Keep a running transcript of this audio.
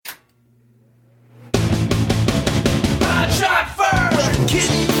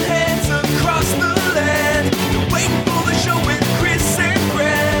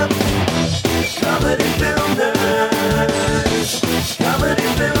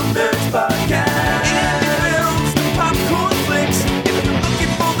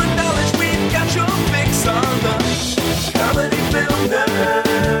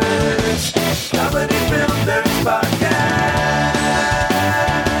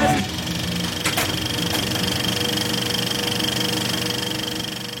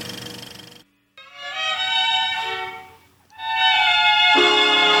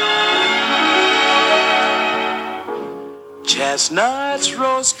Chestnuts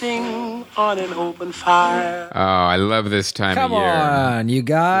roasting on an open fire. Oh, I love this time of year. Come on, you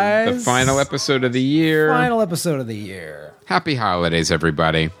guys. The final episode of the year. Final episode of the year. Happy holidays,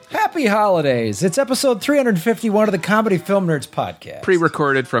 everybody. Happy holidays. It's episode 351 of the Comedy Film Nerds podcast.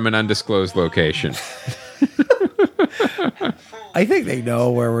 Pre-recorded from an undisclosed location. I think they know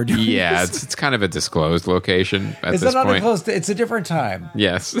where we're doing Yeah, this. it's kind of a disclosed location at It's this an point. undisclosed. It's a different time.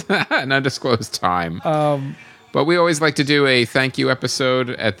 Yes, an undisclosed time. But we always like to do a thank you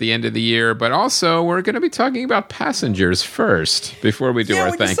episode at the end of the year. But also, we're going to be talking about Passengers first before we do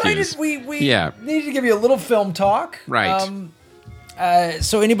our we thank decided yous. we Yeah. needed to give you a little film talk. Right.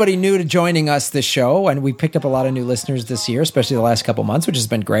 So anybody new to joining us this show, and we picked up a lot of new listeners this year, especially the last couple months, which has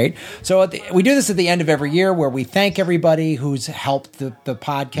been great. So we do this at the end of every year where we thank everybody who's helped the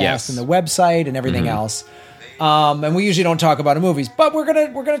podcast Yes. and the website and everything else. And we usually don't talk about movies, but we're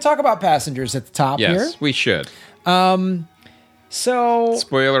gonna talk about Passengers at the top here. Yes, we should. So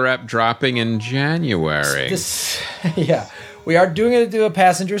Spoiler app dropping in January. yeah, we are doing it to do a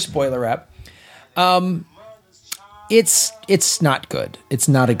Passenger spoiler rep. It's not good. It's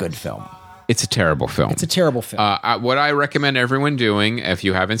not a good film. It's a terrible film. It's a terrible film. What I recommend everyone doing, if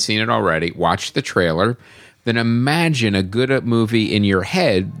you haven't seen it already, watch the trailer, then imagine a good movie in your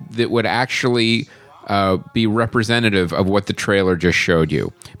head that would actually be representative of what the trailer just showed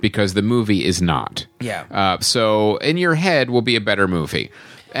you, because the movie is not. Yeah. So in your head will be a better movie.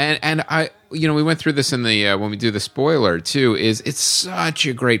 And I, we went through this in the when we do the spoiler too. It's such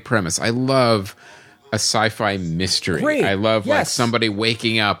a great premise. I love a sci-fi mystery. Great. I love like Yes. somebody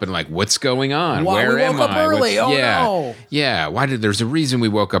waking up and like, what's going on? Why Where we am woke up I? early? Oh, yeah, no. yeah. There's a reason we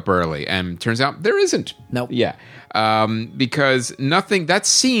woke up early, and turns out there isn't. Nope. Yeah, because nothing that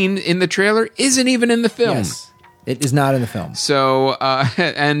scene in the trailer isn't even in the film. Yes, it is not in the film. So,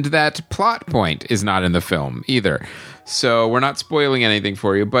 and that plot point is not in the film either. So we're not spoiling anything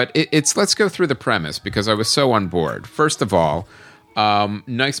for you, but let's go through the premise because I was so on board. First of all,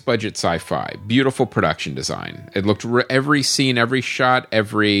 nice budget sci-fi, beautiful production design. It looked every scene, every shot,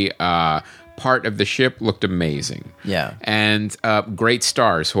 every part of the ship looked amazing. Yeah. And great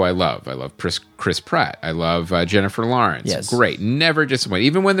stars who I love. I love Chris Pratt. I love Jennifer Lawrence. Yes. Great. Never disappointed.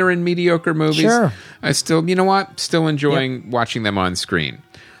 Even when they're in mediocre movies, Sure. I still, still enjoying watching them on screen.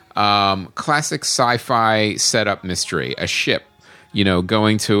 Classic sci-fi setup mystery. A ship,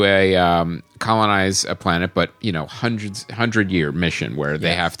 going to colonize a planet, but 100-year mission where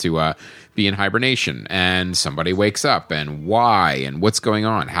they have to be in hibernation, and somebody wakes up, and why, and what's going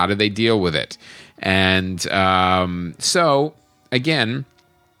on? How do they deal with it? And so again,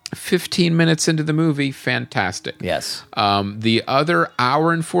 15 minutes into the movie, fantastic. Yes. The other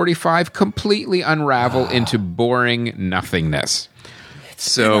hour and 45 completely unravel into boring nothingness.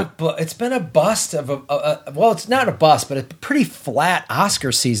 It's been a bust of well, it's not a bust, but a pretty flat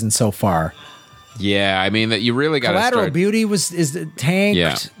Oscar season so far. Yeah, I mean that you really got to Collateral start. Beauty is tanked.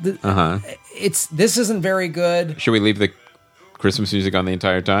 Yeah. This isn't very good. Should we leave the Christmas music on the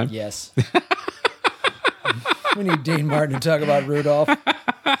entire time? Yes. We need Dean Martin to talk about Rudolph.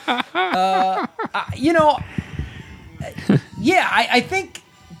 I think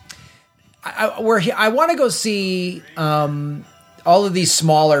I want to go see all of these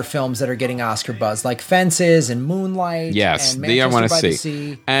smaller films that are getting Oscar buzz, like Fences and Moonlight. Yes, and I want to Manchester by the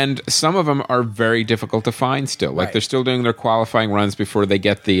see. Sea. And some of them are very difficult to find still. Like Right. they're still doing their qualifying runs before they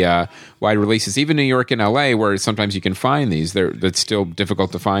get the wide releases. Even New York and LA, where sometimes you can find these, it's still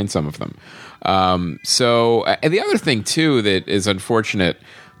difficult to find some of them. And the other thing too that is unfortunate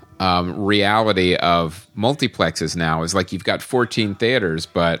reality of multiplexes now is like you've got 14 theaters,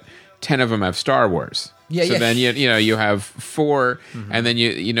 but 10 of them have Star Wars. Yeah, so yeah. then you have 4, and then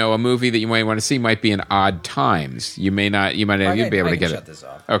a movie that you might want to see might be in odd times. You might not you'd be able to get shut it. This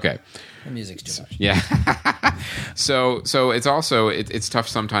off. Okay. The music's too much. Yeah. So it's also it's tough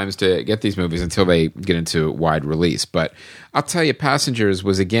sometimes to get these movies until they get into wide release. But I'll tell you, Passengers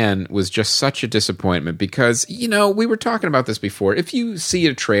was just such a disappointment because we were talking about this before. If you see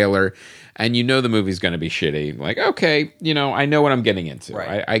a trailer and the movie's going to be shitty, like okay, I know what I'm getting into.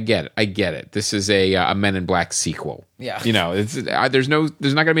 Right. I get it. This is a Men in Black sequel. Yeah. There's not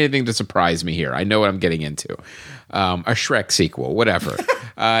going to be anything to surprise me here. I know what I'm getting into. A Shrek sequel, whatever.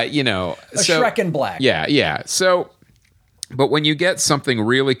 Shrek in Black. Yeah. So, but when you get something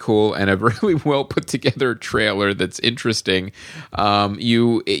really cool and a really well put together trailer that's interesting,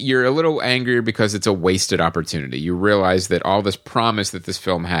 you're a little angrier because it's a wasted opportunity. You realize that all this promise that this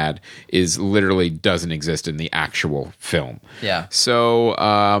film had literally doesn't exist in the actual film. Yeah. So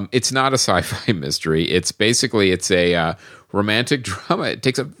it's not a sci-fi mystery. It's a romantic drama. It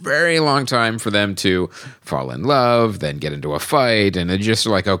takes a very long time for them to fall in love, then get into a fight, and it's just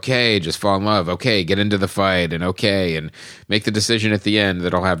like, okay, just fall in love, okay, get into the fight, and okay, and make the decision at the end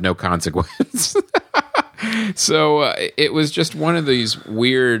that'll have no consequence. So it was just one of these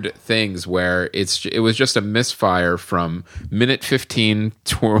weird things where it was just a misfire from minute 15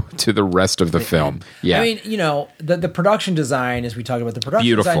 to the rest of the film. Yeah, I mean, the production design, as we talked about, the production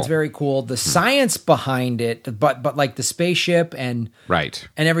Beautiful. design is very cool. The science behind it, but like the spaceship and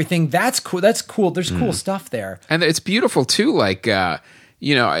everything, that's cool. That's cool. There's cool stuff there, and it's beautiful too. Like.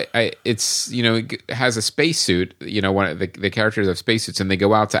 It's it has a spacesuit. One of the characters have spacesuits, and they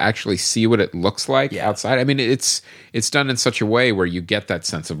go out to actually see what it looks like outside. I mean, it's done in such a way where you get that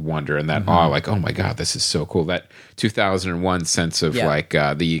sense of wonder and that awe, like, oh my god, this is so cool. That 2001 sense of like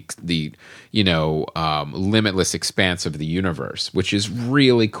the limitless expanse of the universe, which is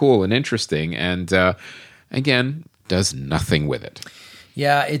really cool and interesting, and again, does nothing with it.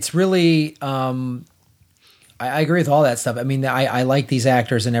 Yeah, it's really. I agree with all that stuff. I mean, I like these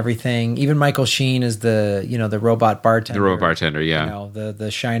actors and everything. Even Michael Sheen is the robot bartender. The robot bartender, yeah. The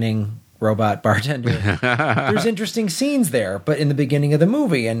shining robot bartender. There's interesting scenes there, but in the beginning of the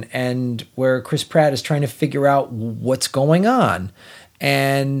movie and where Chris Pratt is trying to figure out what's going on.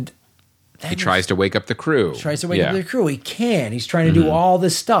 And he tries to wake up the crew. He can. He's trying to do all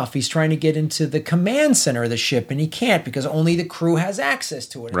this stuff. He's trying to get into the command center of the ship, and he can't because only the crew has access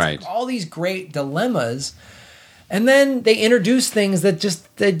to it. It's right. Like all these great dilemmas. And then they introduce things that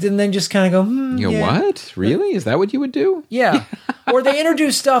then just kind of go, what? Really? Is that what you would do? Yeah. Or they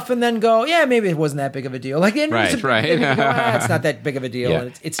introduce stuff and then go, yeah, maybe it wasn't that big of a deal. Like, they introduce right. It's not that big of a deal. Yeah.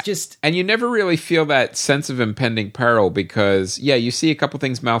 And it's just... And you never really feel that sense of impending peril because, you see a couple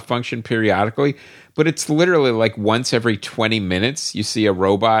things malfunction periodically, but it's literally like once every 20 minutes you see a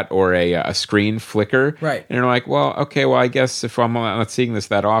robot or a screen flicker. Right. And you're like, well, okay, I guess if I'm not seeing this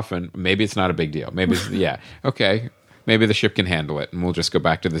that often, maybe it's not a big deal. Maybe it's, okay. Maybe the ship can handle it, and we'll just go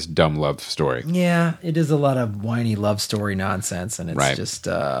back to this dumb love story. Yeah, it is a lot of whiny love story nonsense, and it's just...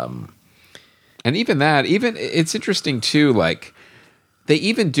 And even that, it's interesting, too, like, they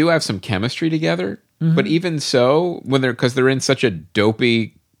even do have some chemistry together, but even so, because they're in such a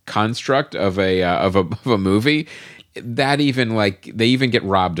dopey construct of a movie, that even, like, they even get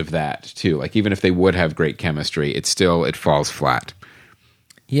robbed of that, too. Like, even if they would have great chemistry, it falls flat.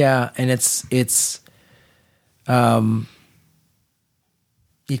 Yeah, and it's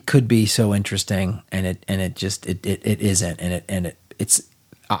it could be so interesting, and it isn't, and it's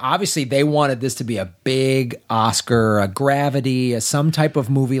obviously they wanted this to be a big Oscar, a Gravity, some type of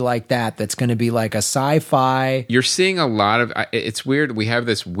movie like that's going to be like a sci-fi. You're seeing a lot of. It's weird. We have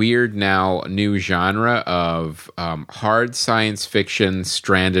this weird now new genre of hard science fiction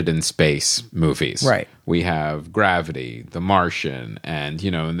stranded in space movies. Right. We have Gravity, The Martian, and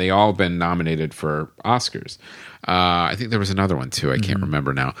and they all been nominated for Oscars. I think there was another one too. I can't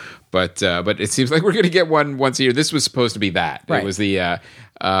remember now, but it seems like we're going to get one once a year. This was supposed to be that. Right. It was the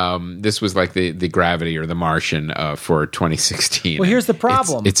this was like the Gravity or The Martian for 2016. Well, here's the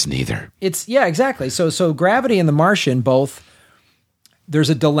problem. It's neither. Exactly. So Gravity and The Martian both. There's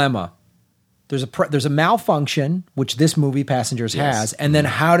a dilemma. There's a malfunction, which this movie Passengers has, and then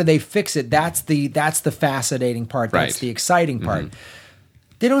how do they fix it? That's the fascinating part. That's the exciting part.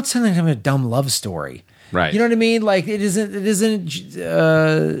 They don't send them a dumb love story. Right. You know what I mean? Like it isn't George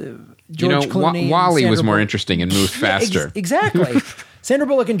Clooney. Wally was more interesting and moved faster. Exactly. Sandra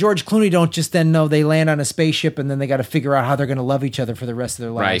Bullock and George Clooney don't just then know they land on a spaceship and then they got to figure out how they're going to love each other for the rest of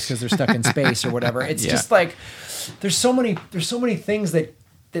their lives because they're stuck in space or whatever. It's just like there's so many things that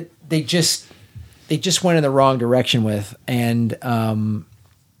they just went in the wrong direction with, and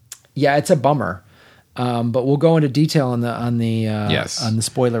it's a bummer. But we'll go into detail on the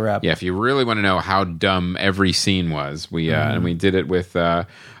spoiler app. Yeah, if you really want to know how dumb every scene was, we and we did it with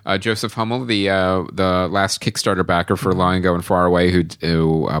Joseph Hummel, the last Kickstarter backer for Long Ago and Far Away,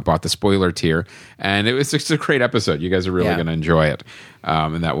 who bought the spoiler tier, and it was just a great episode. You guys are really going to enjoy it,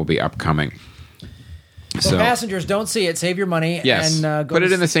 and that will be upcoming. So Passengers, don't see it. Save your money. Yes, and put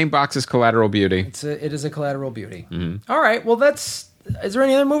it in the same box as Collateral Beauty. It is a Collateral Beauty. All right. Well, is there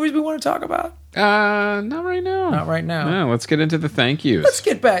any other movies we want to talk about? Not right now. Not right now. No, let's get into the thank yous. Let's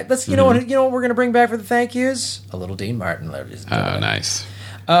get back. You know what we're going to bring back for the thank yous? A little Dean Martin, ladies and gentlemen. Oh, nice.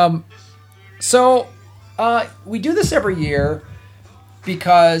 So we do this every year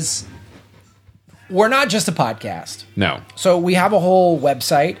because we're not just a podcast. No. So we have a whole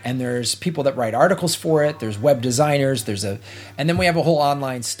website, and there's people that write articles for it. There's web designers. And then we have a whole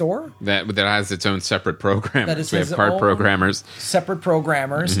online store that has its own separate programmers. We have separate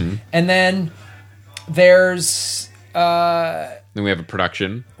programmers, and then there's Then we have a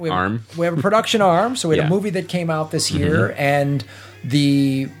production arm. We have a production arm. So we had Yeah. a movie that came out this year, and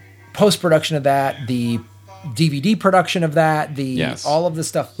the post-production of that, the DVD production of that, Yes. all of the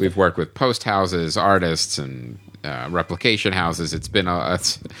stuff. We've worked with post houses, artists, and replication houses. It's been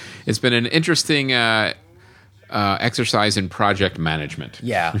an interesting exercise in project management.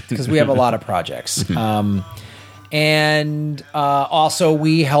 Yeah, because we have a lot of projects. And also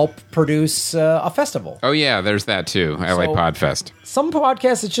we help produce a festival. Oh yeah, there's that too. LA Podfest. Some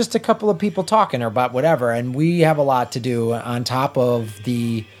podcasts, it's just a couple of people talking about whatever, and we have a lot to do on top of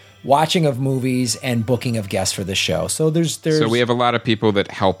the watching of movies and booking of guests for the show. So there's So we have a lot of people that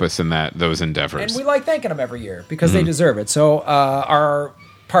help us in those endeavors. and we like thanking them every year because they deserve it. So our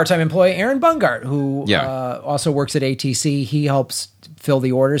part-time employee Aaron Bungart, who also works at ATC, he helps fill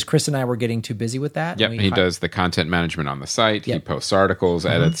the orders. Chris and I were getting too busy with that. Yep, he does the content management on the site. He posts articles,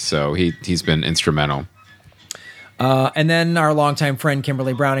 edits, so he's been instrumental. And then our longtime friend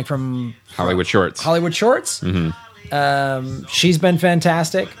Kimberly Browning from Hollywood Shorts. She's been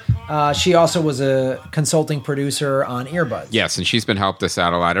fantastic. She also was a consulting producer on Earbuds. Yes, and she's been helped us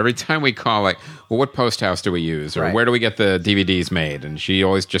out a lot. Every time we call, like, well, what post house do we use? Or Right. where do we get the DVDs made? And she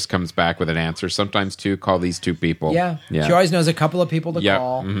always just comes back with an answer. Sometimes call these two people. Yeah. She always knows a couple of people to Yep.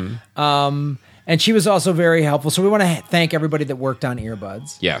 call. And she was also very helpful. So we want to thank everybody that worked on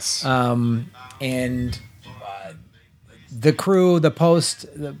Earbuds. Yes. And the crew, the post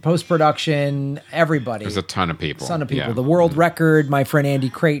production, everybody. There's a ton of people. Yeah. The World Record, my friend Andy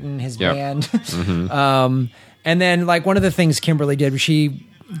Creighton, his Yep. band. And then, like, one of the things Kimberly did was she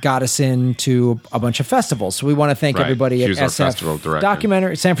got us into a bunch of festivals. So we want to thank Right. everybody She at was our SF festival director.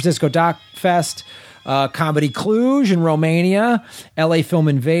 Documentary, San Francisco Doc Fest, Comedy Cluj in Romania, LA Film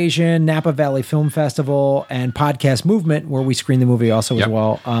Invasion, Napa Valley Film Festival, and Podcast Movement, where we screen the movie also as Yep.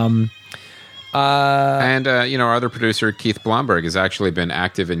 well. And our other producer Keith Blomberg has actually been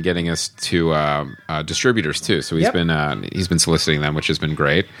active in getting us to distributors too. So he's been soliciting them, which has been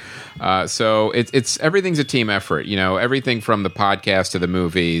great. So it's everything's a team effort. Everything from the podcast to the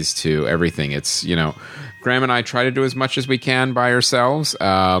movies to everything. It's Graham and I try to do as much as we can by ourselves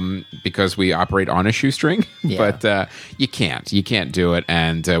because we operate on a shoestring. Yeah. But you can't do it,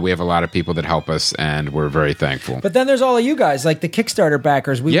 and we have a lot of people that help us, and we're very thankful. But then there's all of you guys, like the Kickstarter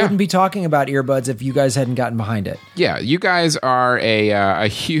backers. We Yeah. wouldn't be talking about Earbuds if you guys hadn't gotten behind it. Yeah, you guys are a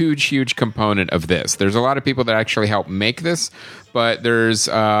huge component of this. There's a lot of people that actually help make this, but there's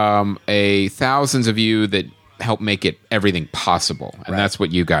thousands of you that help make everything possible, and that's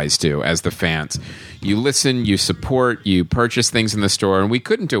what you guys do as the fans. You listen, you support, you purchase things in the store, and we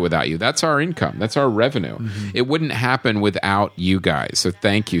couldn't do it without you. That's our income, that's our revenue. It wouldn't happen without you guys. So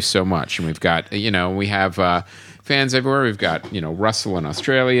thank you so much. And we've got we have fans everywhere. We've got Russell in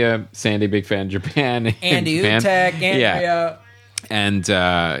Australia, Sandy, big fan in Japan, Andy Japan. Utek, Andrea. Yeah.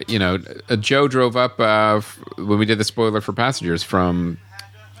 And Joe drove up when we did the spoiler for Passengers from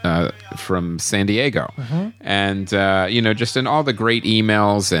San Diego, and just in all the great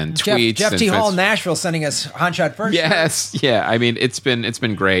emails and tweets. Jeff and T. Hall in Nashville sending us Hotshot first. Yes, yeah. I mean, it's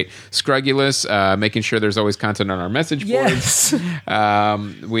been great. Scrugulous, making sure there's always content on our message boards. Yes.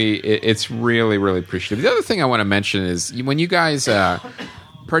 It's really appreciative. The other thing I want to mention is when you guys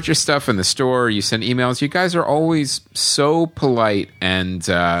purchase stuff in the store, you send emails. You guys are always so polite and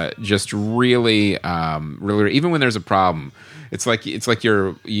just really, even when there's a problem. It's like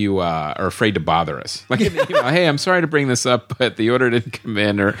you are afraid to bother us. Like, hey, I'm sorry to bring this up, but the order didn't come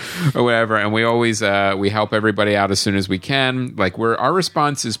in or whatever. And we always we help everybody out as soon as we can. Like our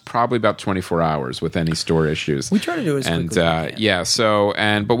response is probably about 24 hours with any store issues. We try to do it as quickly as we can. Yeah. So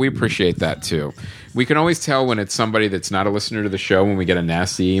but we appreciate that too. We can always tell when it's somebody that's not a listener to the show when we get a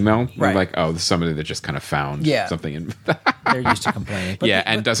nasty email. Right. We're like, oh, this is somebody that just kind of found something in. They're used to complaining. But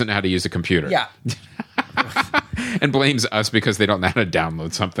and doesn't know how to use a computer. Yeah. And blames us because they don't know how to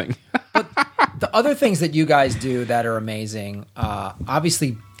download something. The other things that you guys do that are amazing,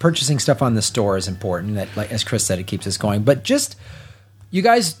 obviously purchasing stuff on the store is important. That, like as Chris said, it keeps us going. But just you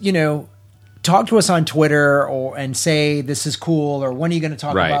guys, talk to us on Twitter and say this is cool, or when are you going to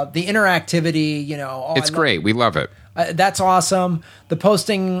talk about the interactivity? It's great. We love it. That's awesome. The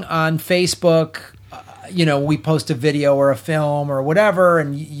posting on Facebook. We post a video or a film or whatever,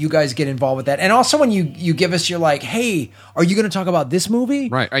 and you guys get involved with that. And also when you give us, you're like, hey, are you going to talk about this movie?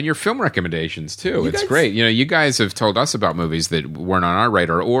 Right. And your film recommendations, too. It's great. You guys have told us about movies that weren't on our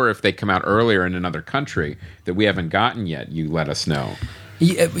radar, or if they come out earlier in another country that we haven't gotten yet, you let us know.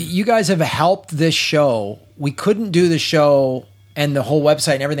 You guys have helped this show. We couldn't do the show and the whole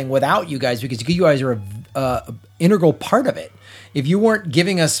website and everything without you guys, because you guys are integral part of it. If you weren't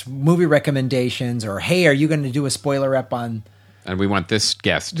giving us movie recommendations or, hey, are you going to do a spoiler rep on And we want this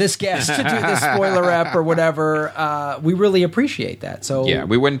guest. to do this spoiler rep or whatever, we really appreciate that. So Yeah,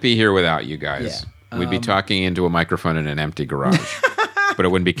 we wouldn't be here without you guys. Yeah. We'd be talking into a microphone in an empty garage, but it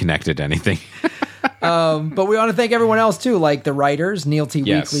wouldn't be connected to anything. But we want to thank everyone else too, like the writers, Neil T.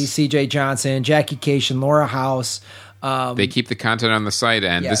 Yes. Weekly, CJ Johnson, Jackie Cation, Laura House. They keep the content on the site,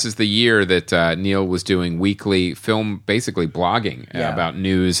 and Yeah. this is the year that Neil was doing weekly film, basically blogging Yeah. about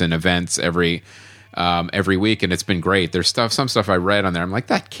news and events every week, and it's been great. There's some stuff I read on there. I'm like,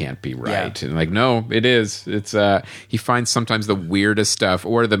 that can't be right, Yeah. and like, no, it is. It's he finds sometimes the weirdest stuff,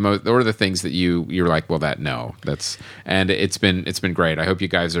 or the things that you're like, well, and it's been great. I hope you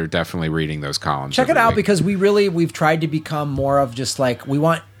guys are definitely reading those columns. Check it every out week. because we've tried to become more of just like, we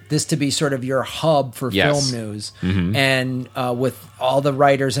want this to be sort of your hub for Yes. film news, and with all the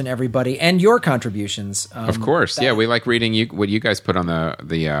writers and everybody and your contributions. Of course, yeah, we like reading what you guys put on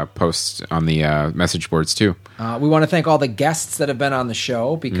the posts on the message boards too. We want to thank all the guests that have been on the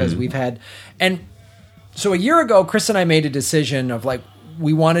show because we've had, and so a year ago, Chris and I made a decision of like,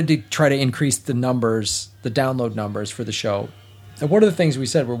 we wanted to try to increase the download numbers for the show. And one of the things we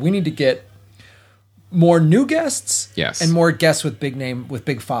said were we need to get more new guests, Yes. and more guests with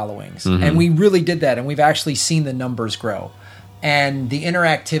big followings. And we really did that, and we've actually seen the numbers grow. And the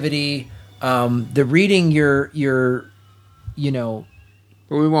interactivity, the reading your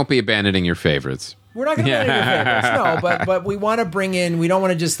But we won't be abandoning your favorites. we're not going to your favorites, no, but we want to bring in, we don't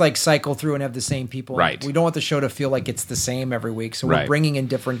want to just like cycle through and have the same people. Right. We don't want the show to feel like it's the same every week. So we're Right. bringing in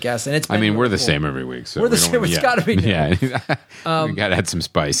different guests, and I mean, we're the cool. same every week. So We're the we don't same. wanna- It's gotta be new. Yeah, we got to add some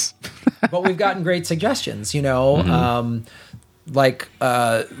spice. But we've gotten great suggestions, like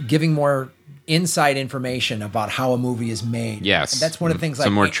giving more inside information about how a movie is made. Yes, And that's one of the things.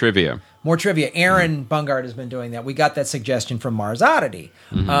 Some more trivia. More trivia. Aaron Bungard has been doing that. We got that suggestion from Mars Oddity,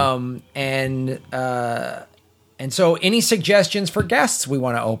 and so any suggestions for guests we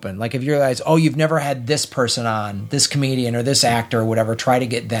want to open. Like if you realize, oh, you've never had this person on, this comedian or this actor or whatever, try to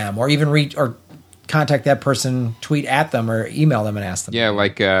get them, or even or contact that person, tweet at them or email them and ask them. Yeah,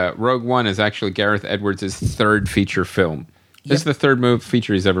 like Rogue One is actually Gareth Edwards' third feature film. This is the third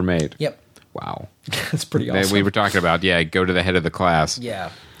feature he's ever made. Yep. Wow. That's pretty awesome. We were talking about, go to the head of the class. Yeah.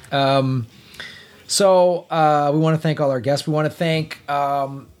 So we want to thank all our guests. We want to thank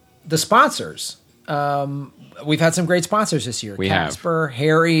the sponsors. We've had some great sponsors this year. We have. Casper,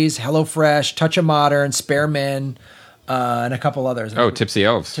 Harry's, HelloFresh, Touch of Modern, Spare Men, and a couple others. Oh, Tipsy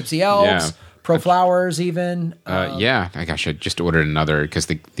Elves. Tipsy Elves, Yeah. Pro Flowers even. Yeah, gosh, I just ordered another because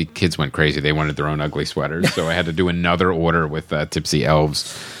the kids went crazy. They wanted their own ugly sweaters, so I had to do another order with Tipsy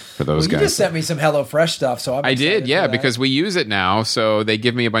Elves for those You guys. just sent me some HelloFresh stuff, so I did, yeah, because because we use it now, so they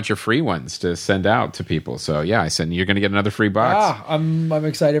give me a bunch of free ones to send out to people. So yeah, I said you're going to get another free box. I'm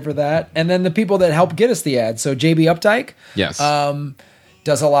excited for that. And then the people that help get us the ads. So JB Updike, Yes,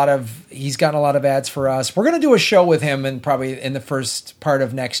 he's gotten a lot of ads for us. We're going to do a show with him and probably in the first part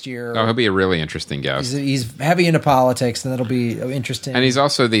of next year. he'll be a really interesting guest. He's heavy into politics, and that'll be interesting. And he's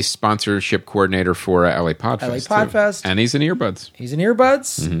also the sponsorship coordinator for LA Podfest. LA too. Podfest. And he's in earbuds. He's in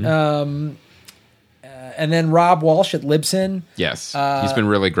earbuds. Mm-hmm. And then Rob Walsh at Libsyn. Yes, he's been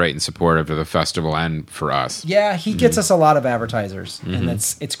really great and supportive of the festival and for us. Yeah, he gets us a lot of advertisers, and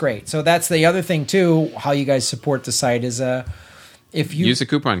it's great. So that's the other thing too. How you guys support the site is if you Use a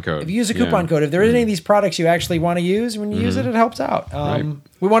coupon code. If you use a coupon code, if there is any of these products you actually want to use, when you use it, it helps out. Right.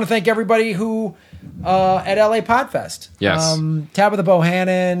 We want to thank everybody who at LA Podfest. Yes. Tabitha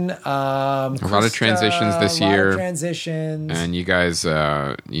Bohannon. A lot of transitions this year. Transitions. And you guys,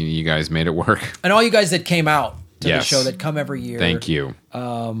 you guys made it work. And all you guys that came out to Yes. the show that come every year. Thank you.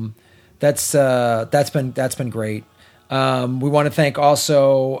 That's been great. We want to thank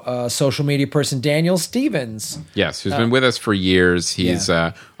also social media person Daniel Stevens. Yes, who's been with us for years. He's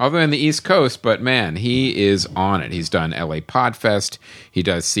although in the East Coast, but man, he is on it. He's done LA Podfest. He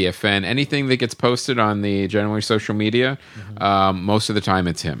does CFN. Anything that gets posted on the generally social media, most of the time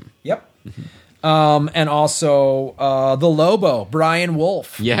it's him. Yep. And also the Lobo, Brian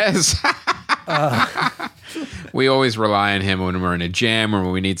Wolf. Yes. We always rely on him when we're in a jam or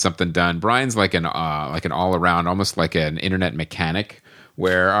when we need something done. Brian's like an all around, almost like an internet mechanic.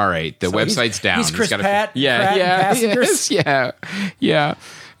 Where all right, the website's down. He's Chris gotta- Pratt. Yeah, Pratt and Passengers. yes, yeah.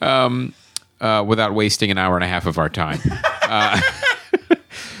 Without wasting an hour and a half of our time.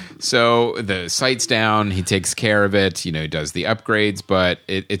 So the site's down. He takes care of it. He does the upgrades, but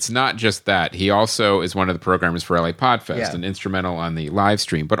it's not just that. He also is one of the programmers for LA Podfest and instrumental on the live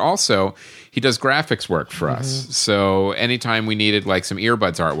stream. But also, he does graphics work for us. So anytime we needed like some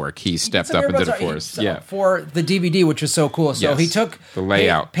earbuds artwork, he stepped up and did it for us. For the DVD, which was so cool. So he took the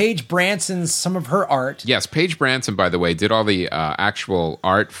layout. Paige Branson's some of her art. Yes, Paige Branson, by the way, did all the actual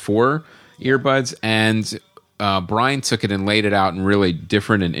art for earbuds, and Brian took it and laid it out in really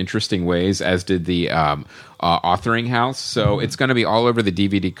different and interesting ways, as did the authoring house. So it's going to be all over the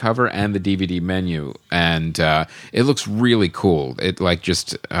DVD cover and the DVD menu, and it looks really cool. It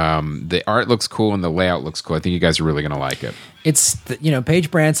the art looks cool and the layout looks cool. I think you guys are really going to like it. It's Paige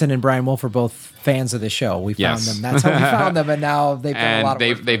Branson and Brian Wolf are both fans of the show. We found them. That's how we found them, and now they've done a lot of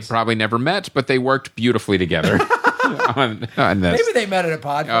work. They've probably never met, but they worked beautifully together on this. Maybe they met at a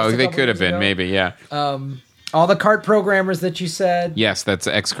podcast. Oh, they could have been. Ago. Maybe, yeah. All the cart programmers that you said. Yes, that's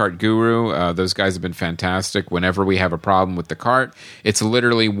X-Cart Guru. Those guys have been fantastic. Whenever we have a problem with the cart, it's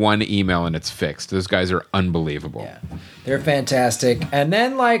literally one email and it's fixed. Those guys are unbelievable. Yeah, they're fantastic. And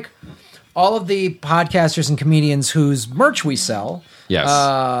then, all of the podcasters and comedians whose merch we sell.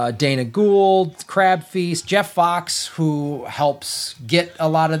 Yes. Dana Gould, Crab Feast, Jeff Fox, who helps get a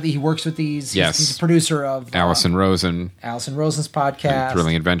lot of he works with these. Yes. He's a producer of Allison Rosen's podcast.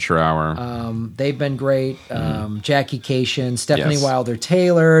 Thrilling Adventure Hour. They've been great. Jackie Cation, Stephanie Wilder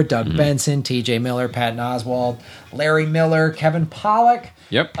Taylor, Doug Benson, TJ Miller, Patton Oswald, Larry Miller, Kevin Pollak.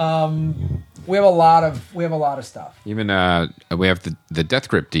 Yep. We have a lot of stuff. Even we have the Death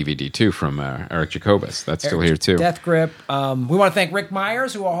Grip DVD too from Eric Jacobus. That's still here too. Death Grip. We want to thank Rick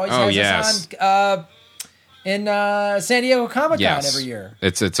Myers, who always has us on in San Diego Comic-Con every year.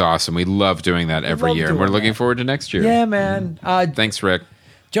 It's awesome. We love doing that every year, and we're looking forward to next year. Yeah, man. Thanks, Rick.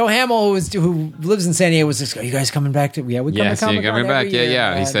 Joe Hamill, who lives in San Diego, was just, are you guys coming back to? Yeah, we come to Comic-Con coming back. every year,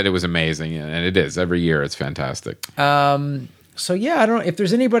 man. He said it was amazing, and it is every year. It's fantastic. So I don't know if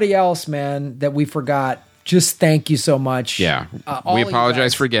there's anybody else, man, that we forgot. Just thank you so much. Yeah, we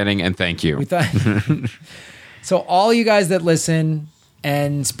apologize for forgetting, and thank you. So all you guys that listen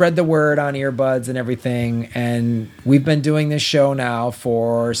and spread the word on earbuds and everything, and we've been doing this show now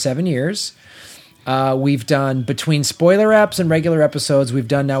for 7 years. We've done, between spoiler apps and regular episodes, we've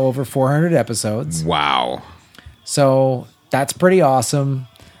done now over 400 episodes. Wow. So that's pretty awesome.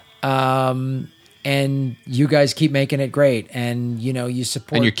 And you guys keep making it great, and you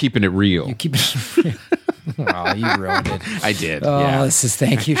support, and you're keeping it real. You keep it real. Oh, you ruined it. I did. Oh, yeah. This is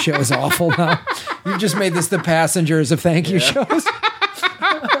thank you show is awful now. You've just made this the passengers of thank you shows.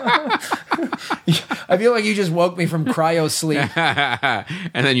 I feel like you just woke me from cryo sleep.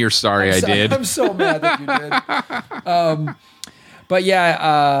 And then you're sorry I did. I'm so mad that you did. But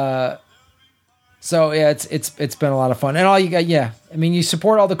yeah, so yeah, it's been a lot of fun, and all you got, I mean, you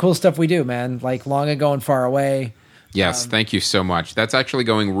support all the cool stuff we do, man. Like Long Ago and Far Away. Yes, thank you so much. That's actually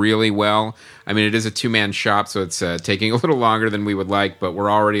going really well. I mean, it is a two-man shop, so it's taking a little longer than we would like, but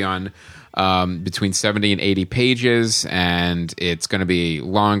we're already on between 70 and 80 pages, and it's going to be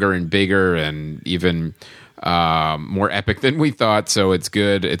longer and bigger and even more epic than we thought, so it's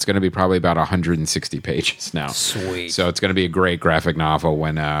good. It's going to be probably about 160 pages now. Sweet. So it's going to be a great graphic novel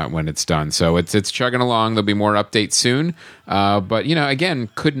when it's done. So it's chugging along. There'll be more updates soon. But, again,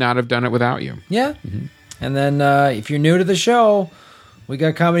 could not have done it without you. Yeah. Mm-hmm. And then if you're new to the show, we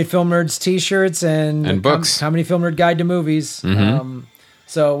got Comedy Film Nerds t-shirts and books. Comedy Film Nerd Guide to Movies. Mm-hmm.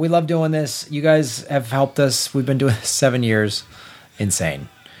 So we love doing this. You guys have helped us. We've been doing this 7 years. Insane.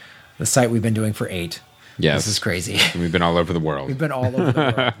 The site we've been doing for 8. Yes. This is crazy. We've been all over the world. We've been all over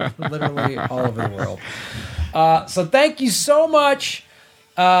the world. Literally all over the world. So thank you so much.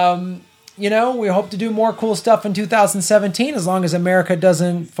 We hope to do more cool stuff in 2017 as long as America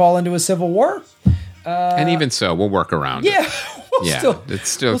doesn't fall into a civil war. And even so, we'll work around it.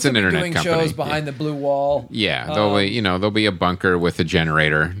 It's an internet doing company. Shows behind the blue wall. Yeah, there'll be a bunker with a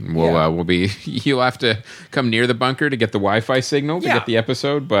generator. You'll have to come near the bunker to get the Wi-Fi signal to get the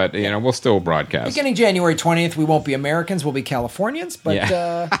episode, but we'll still broadcast. Beginning January 20th, we won't be Americans, we'll be Californians, but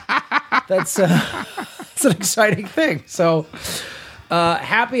that's an exciting thing. So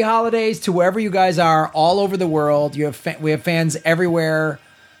happy holidays to wherever you guys are, all over the world. We have fans everywhere.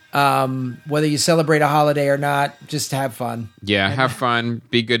 Whether you celebrate a holiday or not, just have fun. Yeah, have fun.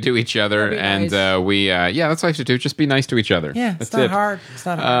 Be good to each other, and nice. That's all you have to do. Just be nice to each other. Yeah, it's not hard. It's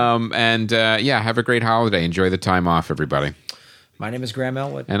not hard. Have a great holiday. Enjoy the time off, everybody. My name is Graham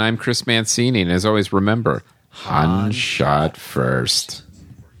Elwood, and I'm Chris Mancini. And as always, remember, Han shot first.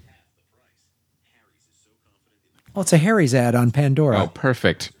 Oh, it's a Harry's ad on Pandora. Oh,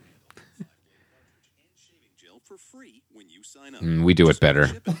 perfect. We do it better.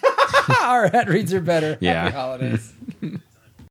 Our ad reads are better. Yeah. Happy holidays.